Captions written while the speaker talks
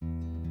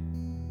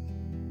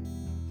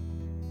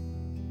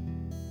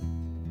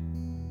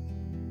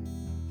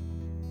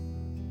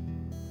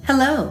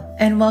Hello,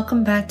 and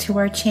welcome back to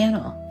our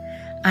channel.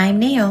 I'm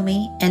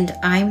Naomi, and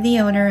I'm the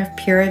owner of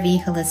Pura V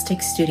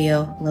Holistic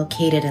Studio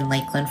located in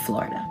Lakeland,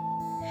 Florida.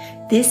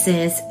 This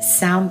is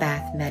Sound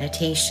Bath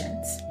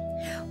Meditations.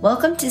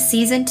 Welcome to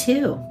Season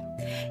 2.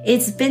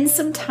 It's been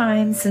some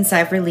time since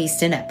I've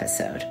released an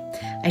episode.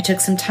 I took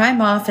some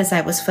time off as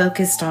I was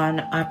focused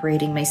on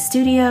operating my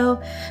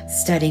studio,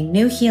 studying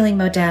new healing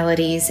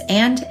modalities,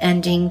 and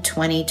ending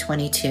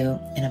 2022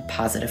 in a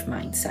positive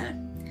mindset.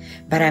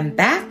 But I'm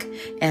back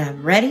and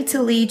I'm ready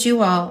to lead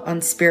you all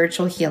on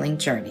spiritual healing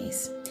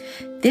journeys.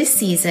 This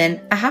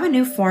season, I have a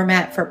new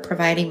format for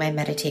providing my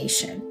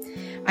meditation.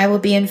 I will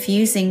be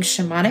infusing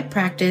shamanic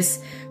practice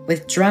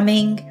with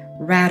drumming,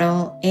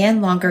 rattle,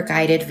 and longer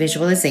guided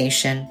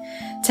visualization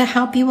to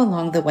help you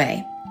along the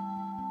way.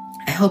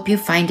 I hope you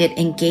find it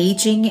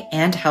engaging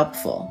and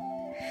helpful.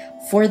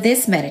 For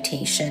this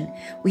meditation,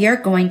 we are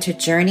going to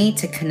journey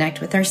to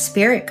connect with our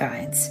spirit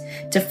guides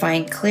to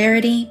find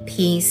clarity,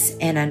 peace,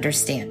 and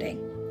understanding.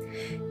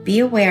 Be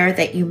aware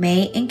that you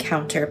may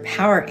encounter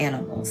power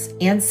animals,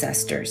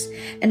 ancestors,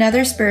 and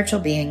other spiritual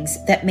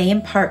beings that may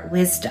impart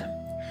wisdom.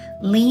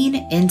 Lean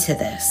into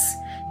this.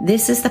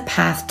 This is the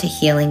path to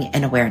healing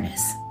and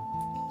awareness.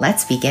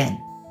 Let's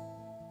begin.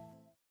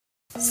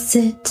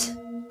 Sit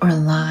or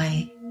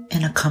lie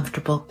in a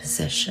comfortable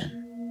position.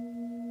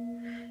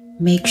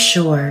 Make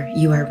sure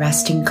you are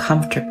resting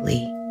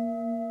comfortably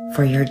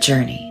for your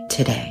journey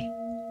today.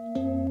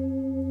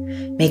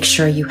 Make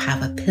sure you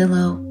have a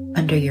pillow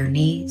under your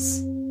knees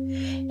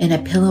and a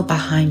pillow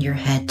behind your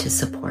head to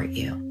support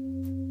you.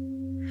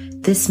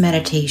 This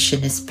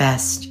meditation is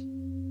best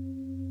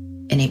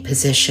in a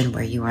position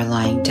where you are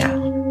lying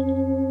down.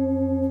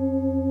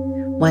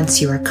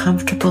 Once you are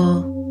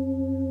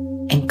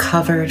comfortable and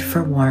covered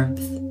for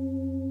warmth,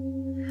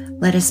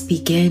 let us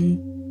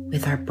begin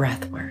with our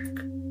breath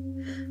work.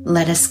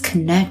 Let us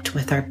connect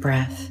with our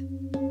breath,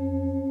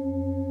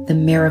 the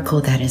miracle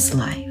that is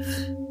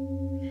life.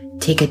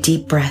 Take a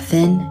deep breath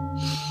in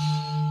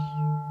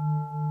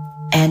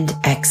and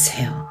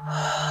exhale.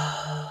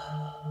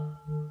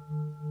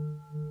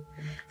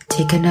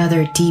 Take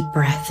another deep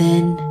breath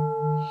in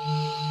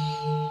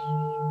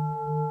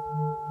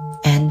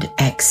and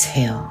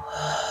exhale.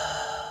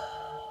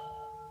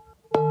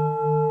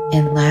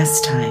 And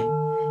last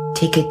time,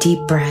 take a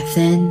deep breath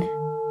in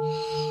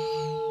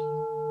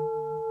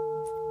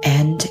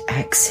and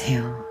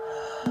exhale.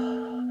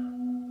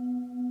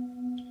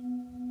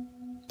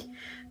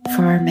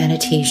 For our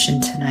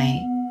meditation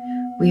tonight,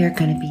 we are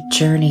going to be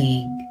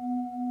journeying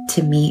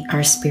to meet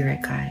our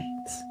spirit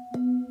guides.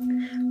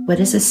 What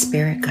is a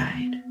spirit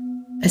guide?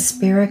 A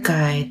spirit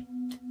guide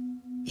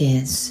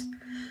is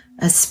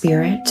a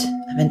spirit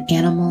of an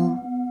animal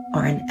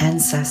or an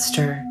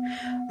ancestor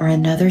or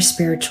another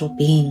spiritual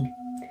being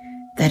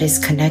that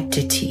is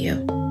connected to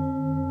you.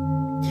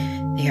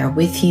 They are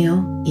with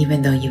you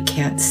even though you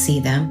can't see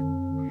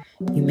them.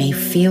 You may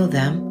feel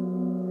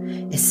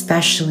them,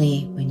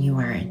 especially when you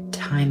are in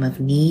time of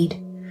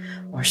need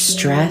or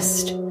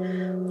stressed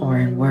or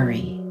in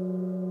worry.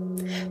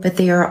 But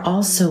they are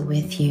also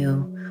with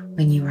you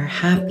when you are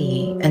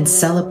happy and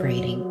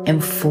celebrating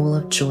and full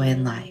of joy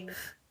in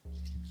life.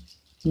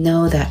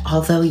 Know that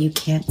although you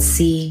can't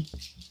see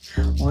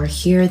or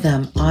hear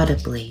them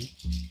audibly,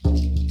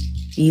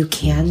 you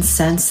can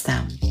sense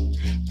them,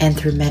 and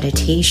through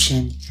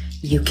meditation,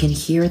 you can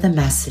hear the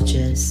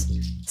messages,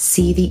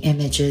 see the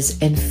images,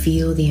 and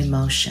feel the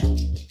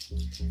emotion.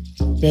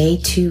 They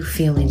too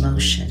feel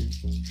emotion.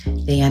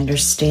 They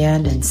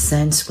understand and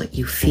sense what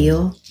you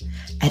feel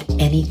at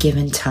any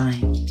given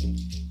time.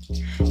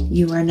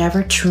 You are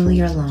never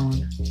truly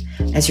alone,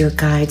 as your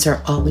guides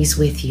are always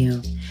with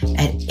you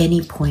at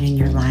any point in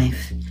your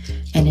life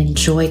and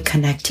enjoy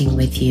connecting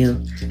with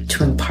you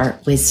to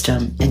impart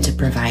wisdom and to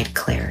provide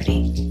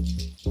clarity.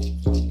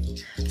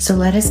 So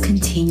let us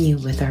continue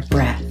with our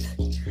breath.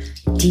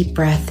 Deep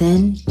breath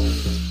in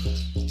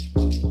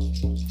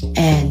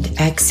and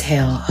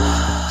exhale.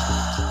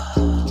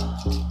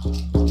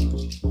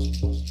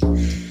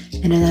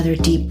 And another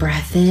deep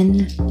breath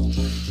in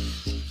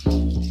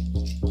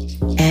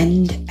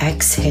and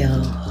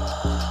exhale.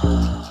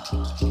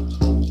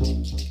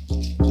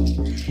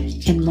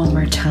 And one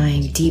more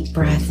time, deep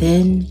breath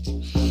in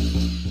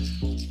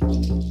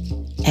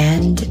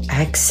and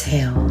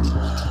exhale.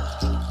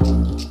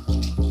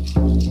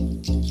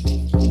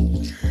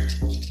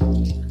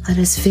 Let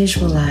us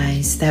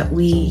visualize that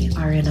we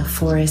are in a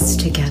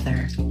forest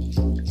together.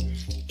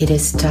 It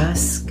is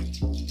dusk,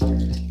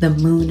 the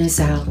moon is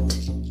out,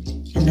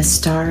 and the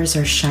stars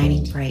are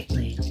shining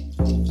brightly.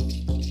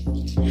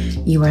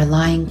 You are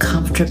lying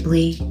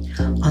comfortably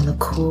on the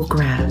cool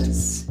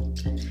grass.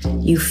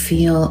 You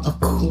feel a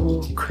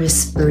cool,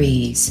 crisp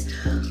breeze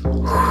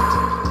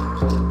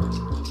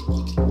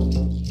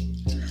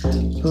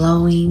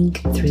blowing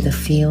through the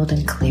field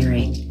and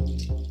clearing.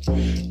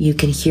 You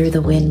can hear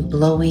the wind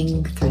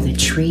blowing through the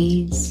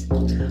trees,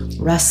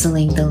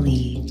 rustling the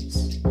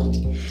leaves.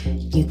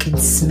 You can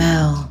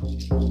smell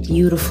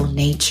beautiful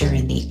nature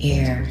in the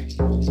air,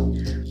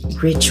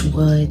 rich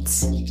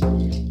woods,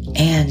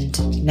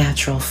 and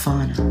natural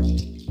fauna.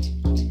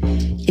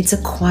 It's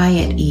a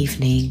quiet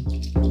evening,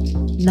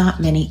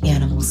 not many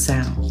animal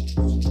sounds.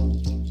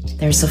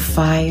 There's a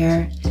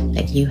fire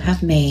that you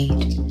have made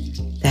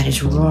that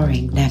is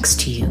roaring next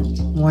to you,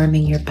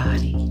 warming your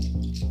body.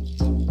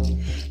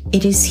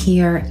 It is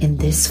here in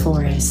this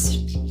forest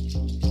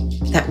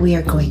that we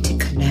are going to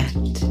connect,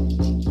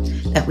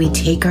 that we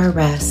take our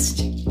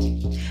rest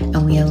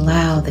and we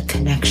allow the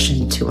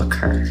connection to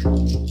occur.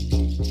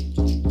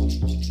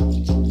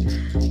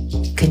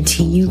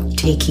 Continue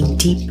taking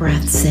deep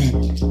breaths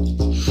in.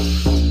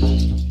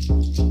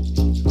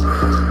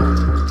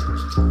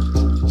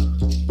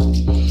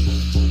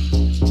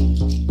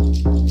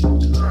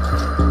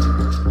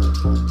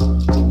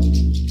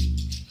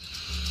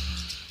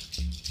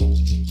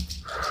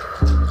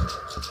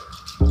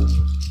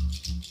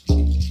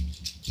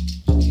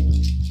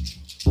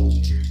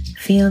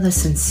 Feel the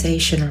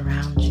sensation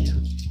around you.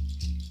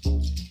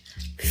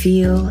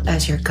 Feel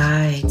as your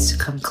guides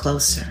come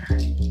closer.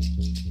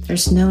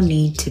 There's no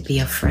need to be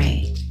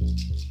afraid.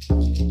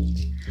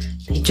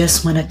 They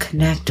just want to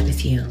connect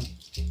with you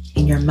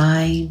in your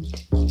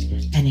mind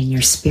and in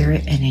your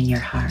spirit and in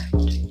your heart.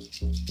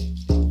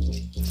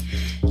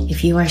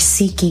 If you are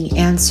seeking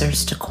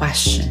answers to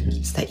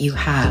questions that you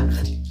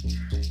have,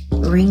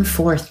 bring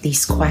forth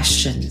these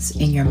questions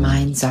in your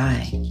mind's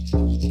eye.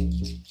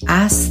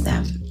 Ask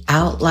them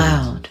out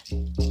loud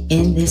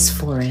in this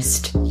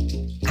forest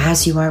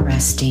as you are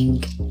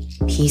resting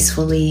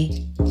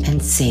peacefully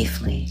and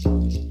safely.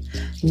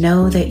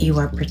 Know that you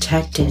are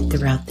protected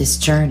throughout this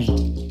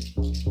journey.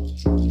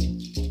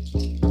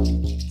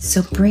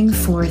 So bring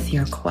forth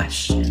your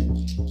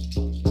question.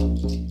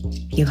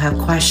 You have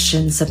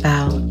questions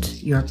about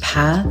your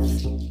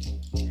path.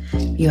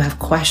 You have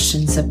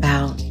questions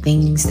about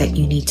things that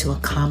you need to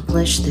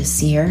accomplish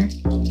this year.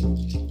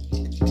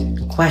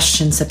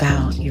 Questions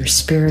about your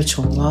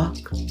spiritual walk.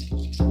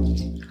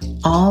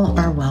 All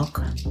are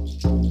welcome.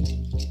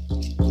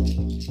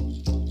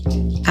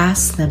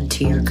 Ask them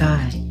to your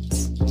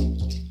guides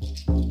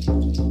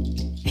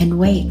and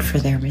wait for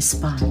their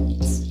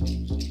response.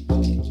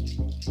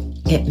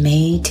 It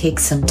may take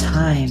some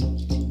time,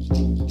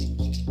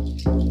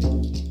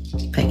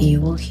 but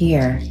you will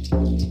hear,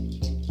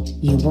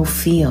 you will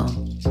feel,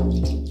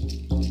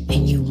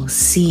 and you will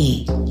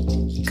see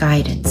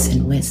guidance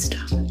and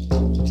wisdom.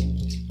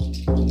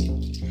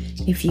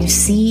 If you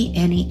see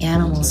any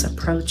animals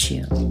approach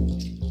you,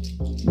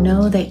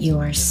 know that you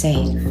are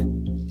safe.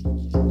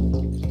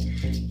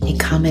 They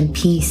come in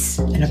peace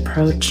and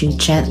approach you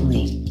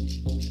gently.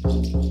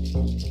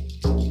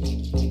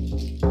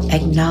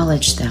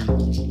 Acknowledge them.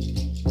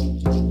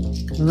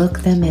 Look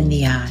them in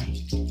the eye.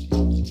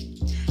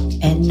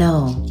 And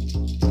know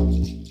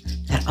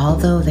that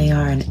although they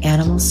are an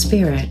animal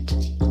spirit,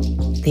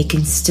 they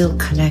can still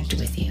connect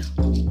with you.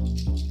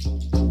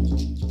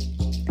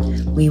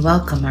 We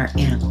welcome our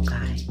animal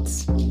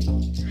guides.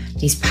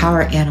 These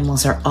power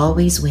animals are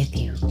always with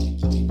you.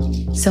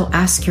 So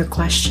ask your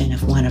question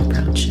if one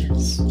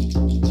approaches.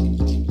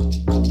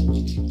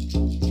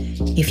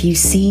 If you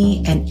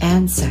see an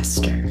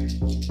ancestor,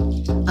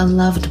 a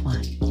loved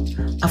one,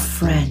 a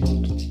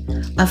friend,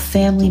 a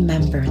family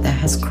member that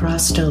has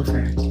crossed over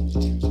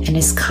and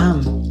has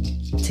come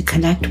to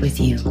connect with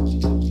you,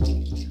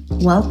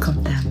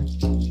 welcome them.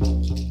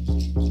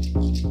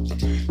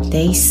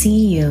 They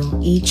see you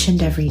each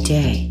and every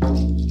day.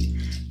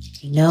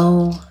 They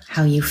know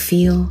how you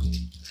feel,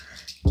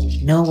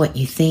 they know what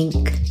you think,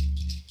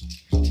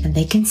 and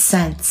they can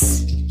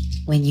sense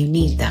when you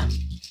need them.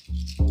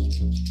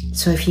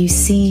 So if you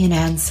see an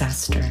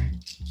ancestor,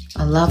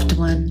 a loved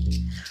one,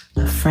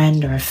 a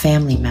friend, or a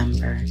family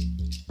member,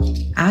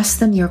 ask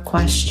them your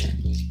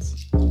questions.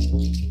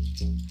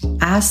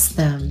 Ask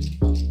them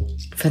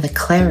for the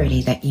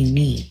clarity that you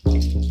need.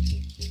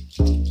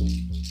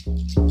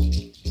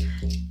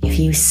 If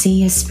you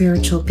see a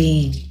spiritual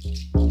being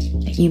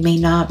that you may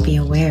not be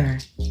aware,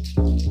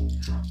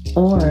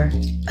 or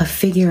a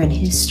figure in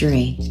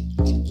history,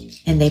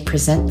 and they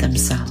present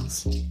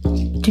themselves,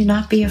 do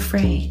not be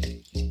afraid.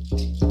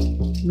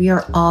 We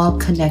are all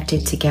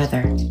connected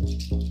together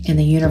in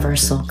the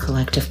universal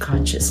collective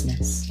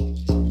consciousness.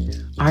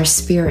 Our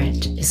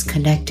spirit is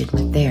connected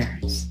with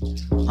theirs,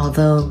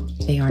 although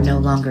they are no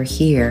longer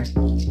here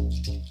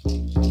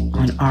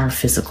on our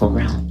physical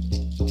realm,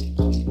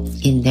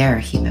 in their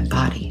human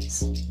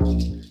bodies.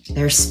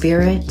 Their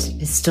spirit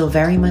is still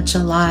very much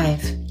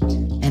alive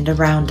and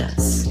around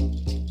us.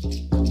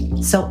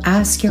 So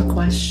ask your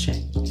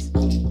questions.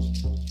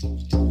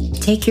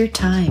 Take your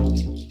time.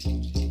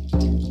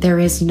 There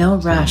is no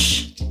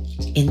rush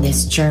in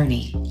this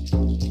journey.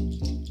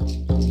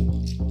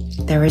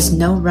 There is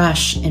no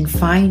rush in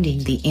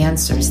finding the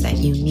answers that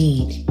you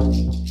need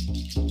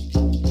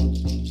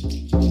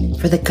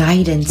for the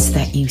guidance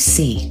that you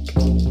seek.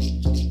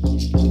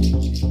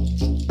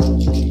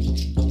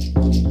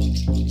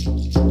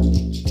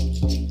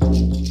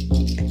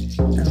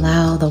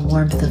 Allow the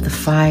warmth of the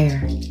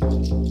fire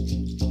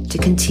to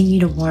continue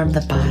to warm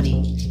the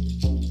body.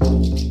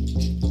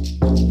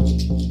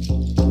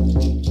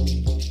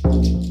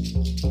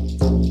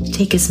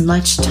 Take as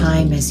much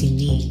time as you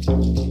need.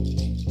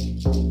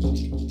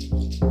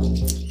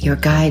 Your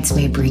guides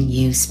may bring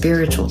you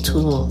spiritual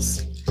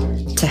tools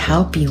to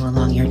help you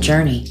along your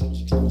journey.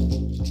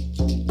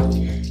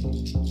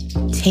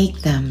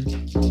 Take them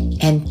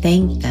and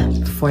thank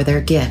them for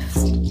their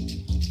gifts.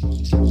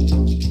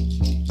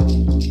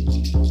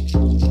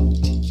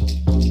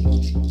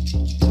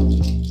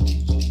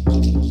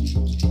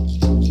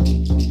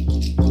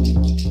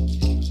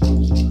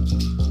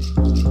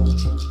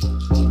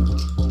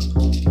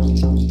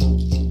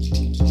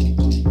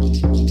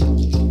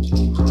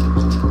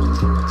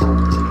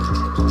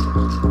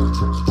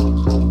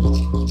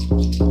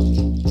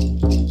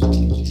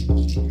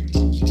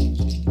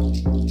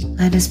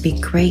 Let us be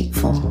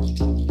grateful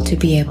to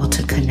be able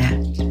to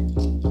connect,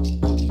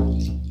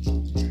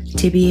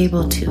 to be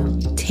able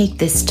to take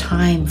this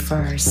time for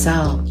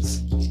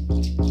ourselves,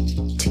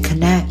 to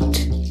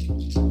connect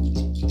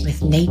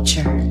with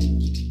nature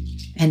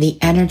and the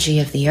energy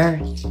of the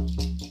earth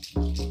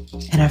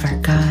and of our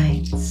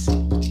guides.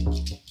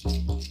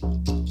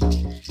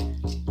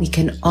 We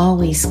can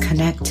always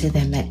connect to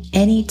them at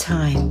any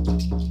time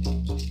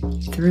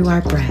through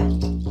our breath,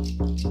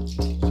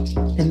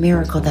 the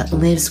miracle that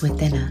lives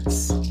within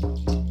us.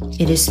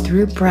 It is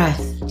through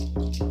breath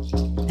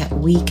that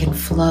we can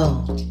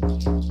flow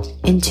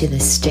into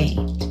this state.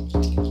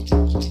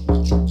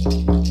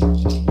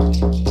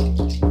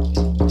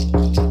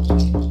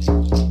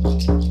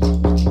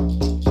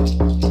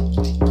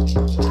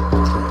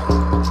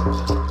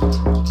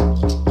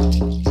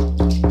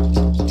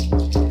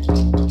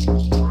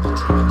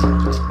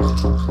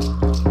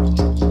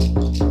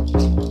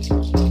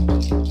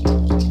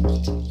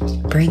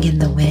 Bring in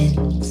the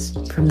winds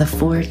from the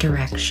 4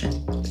 directions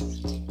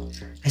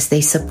as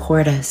they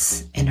support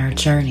us in our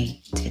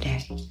journey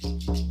today.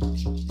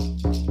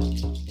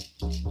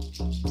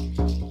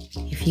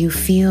 If you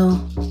feel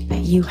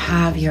that you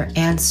have your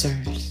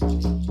answers,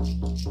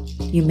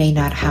 you may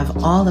not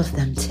have all of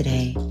them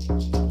today,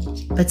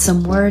 but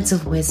some words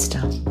of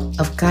wisdom,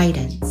 of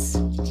guidance,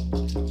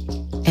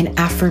 an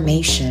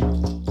affirmation,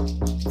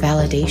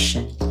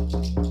 validation,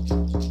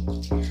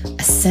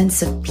 a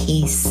sense of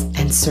peace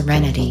and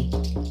serenity.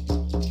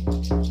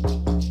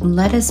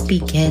 Let us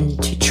begin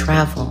to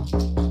travel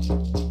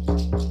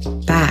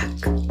back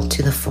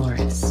to the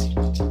forest.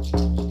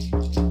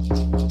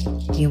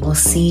 You will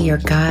see your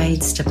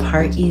guides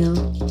depart you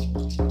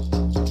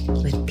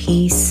with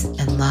peace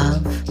and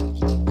love,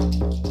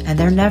 and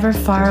they're never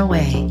far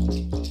away.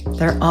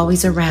 They're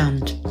always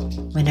around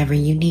whenever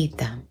you need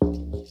them.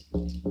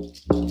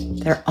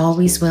 They're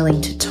always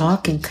willing to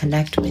talk and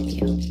connect with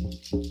you,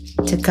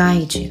 to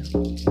guide you,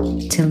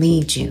 to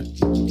lead you.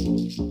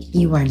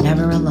 You are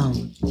never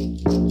alone.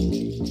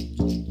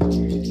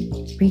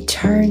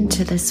 Return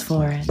to this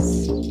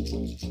forest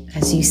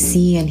as you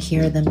see and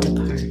hear them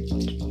depart.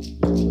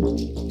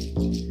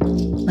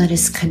 Let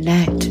us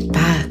connect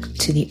back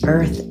to the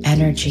earth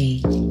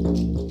energy.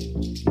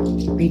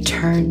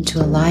 Return to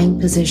a lying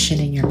position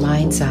in your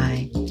mind's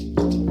eye,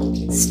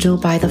 still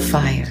by the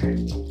fire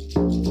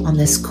on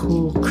this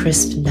cool,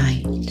 crisp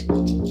night.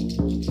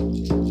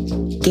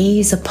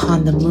 Gaze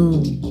upon the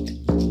moon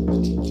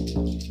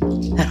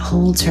that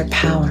holds her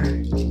power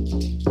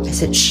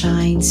as it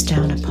shines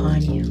down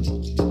upon you.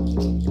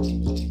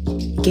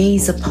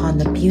 Gaze upon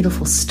the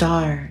beautiful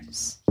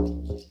stars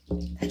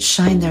that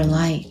shine their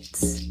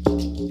lights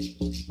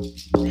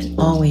and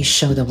always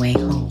show the way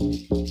home.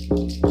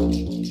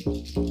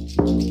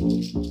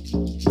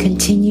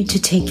 Continue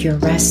to take your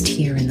rest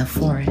here in the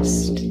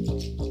forest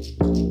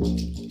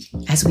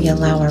as we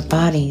allow our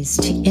bodies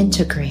to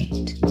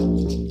integrate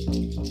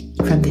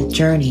from the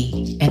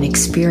journey and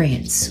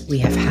experience we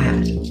have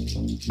had.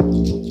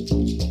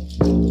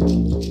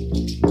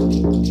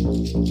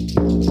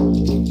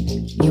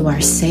 You are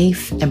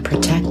safe and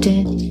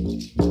protected.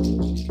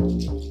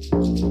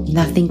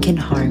 Nothing can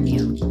harm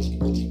you.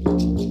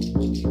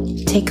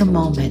 Take a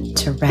moment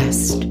to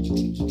rest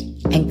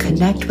and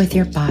connect with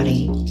your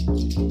body.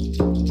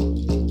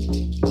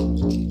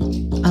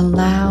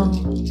 Allow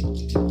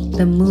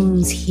the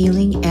moon's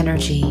healing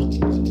energy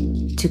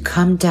to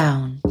come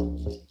down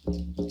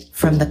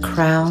from the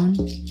crown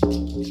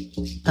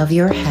of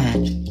your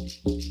head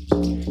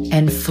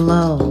and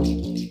flow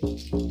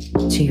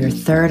to your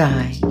third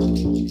eye,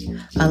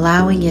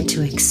 allowing it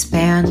to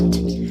expand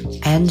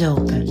and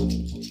open.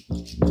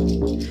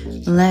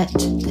 Let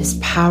this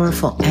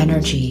powerful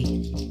energy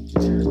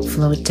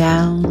flow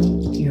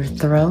down your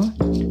throat,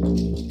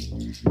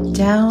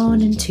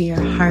 down into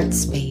your heart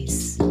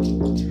space,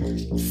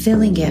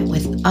 filling it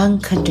with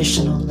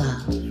unconditional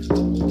love.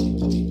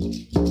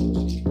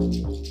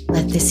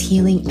 Let this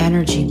healing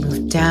energy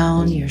move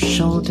down your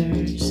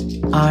shoulders,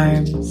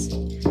 arms,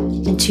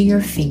 into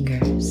your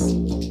fingers.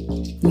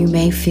 You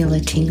may feel a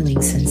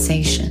tingling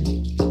sensation.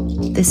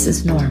 This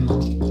is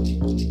normal.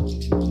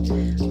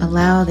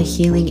 Allow the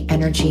healing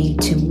energy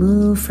to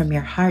move from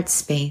your heart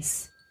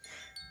space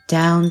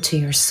down to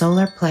your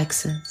solar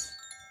plexus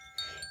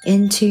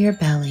into your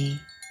belly,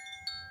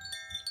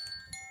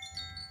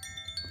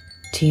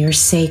 to your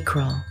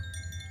sacral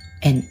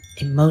and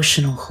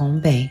emotional home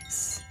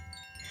base,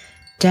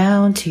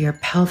 down to your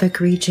pelvic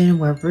region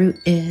where root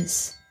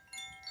is,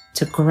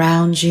 to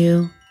ground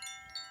you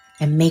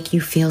and make you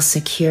feel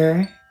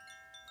secure,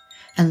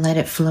 and let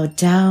it flow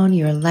down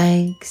your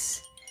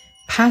legs,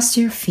 past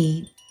your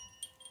feet,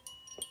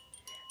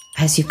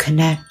 as you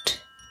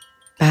connect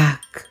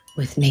back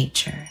with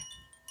nature.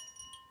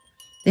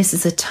 This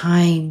is a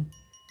time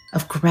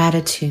of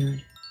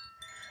gratitude,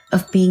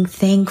 of being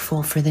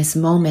thankful for this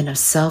moment of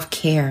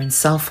self-care and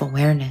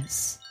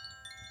self-awareness.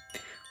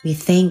 We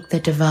thank the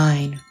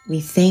divine.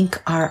 We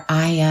thank our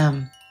I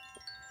am,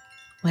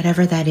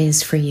 whatever that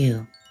is for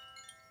you.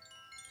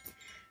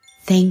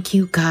 Thank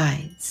you,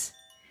 guides.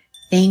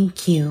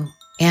 Thank you,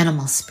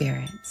 animal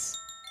spirits.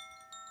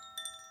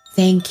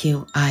 Thank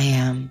you, I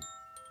am,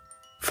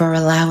 for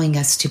allowing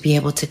us to be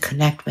able to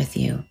connect with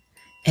you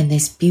in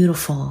this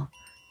beautiful,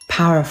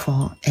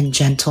 powerful, and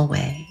gentle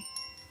way.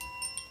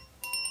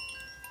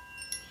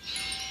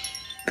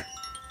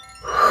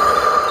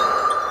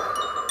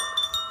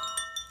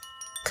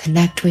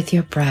 Connect with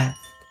your breath.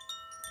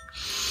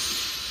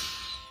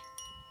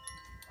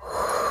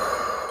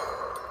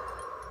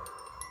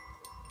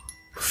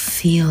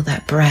 Feel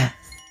that breath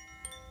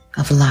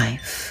of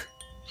life.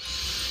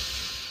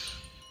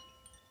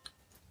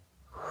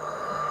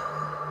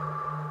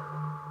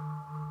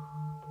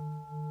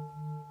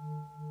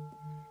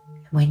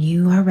 When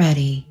you are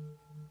ready,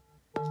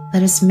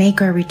 let us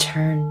make our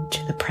return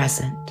to the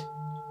present.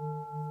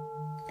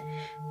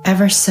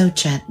 Ever so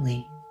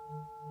gently,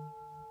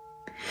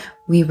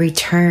 we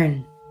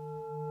return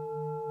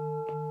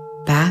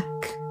back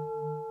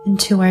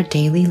into our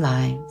daily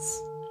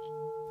lives,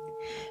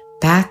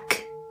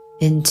 back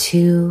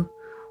into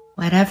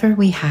whatever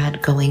we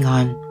had going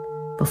on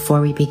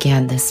before we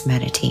began this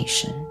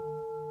meditation.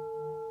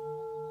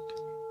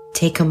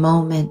 Take a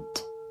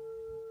moment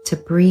to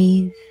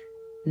breathe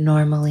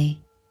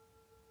normally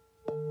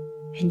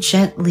and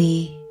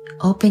gently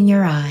open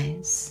your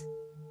eyes.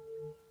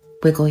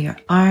 Wiggle your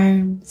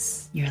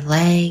arms, your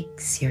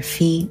legs, your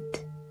feet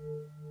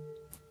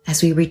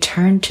as we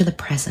return to the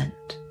present.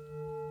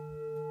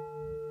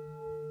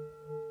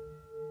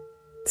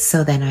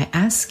 So then I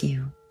ask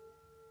you,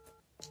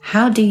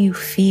 how do you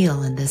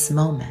feel in this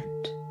moment?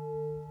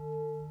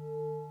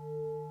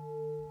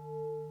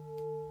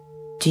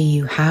 Do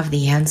you have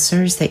the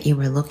answers that you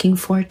were looking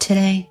for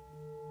today?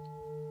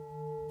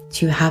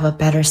 Do you have a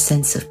better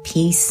sense of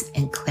peace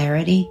and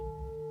clarity?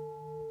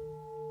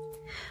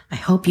 I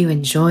hope you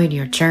enjoyed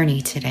your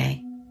journey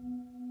today.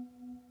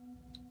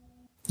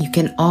 You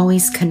can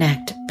always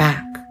connect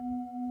back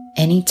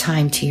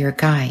anytime to your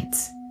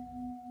guides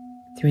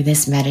through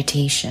this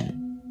meditation.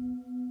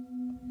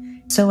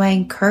 So I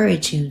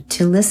encourage you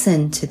to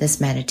listen to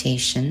this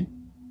meditation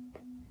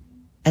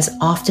as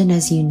often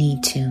as you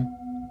need to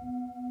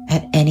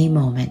at any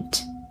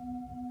moment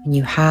when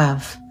you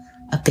have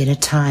a bit of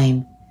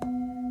time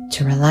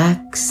to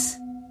relax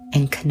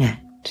and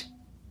connect.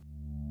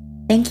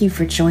 Thank you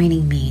for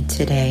joining me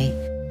today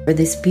for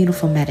this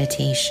beautiful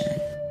meditation.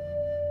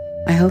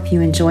 I hope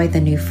you enjoyed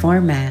the new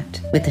format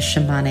with the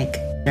Shamanic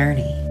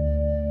Journey.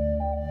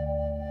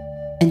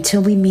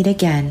 Until we meet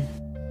again,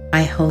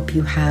 I hope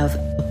you have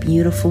a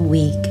beautiful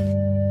week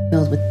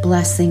filled with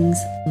blessings,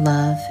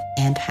 love,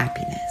 and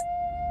happiness.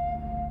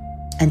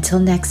 Until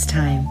next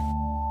time,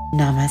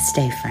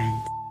 namaste,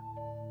 friends.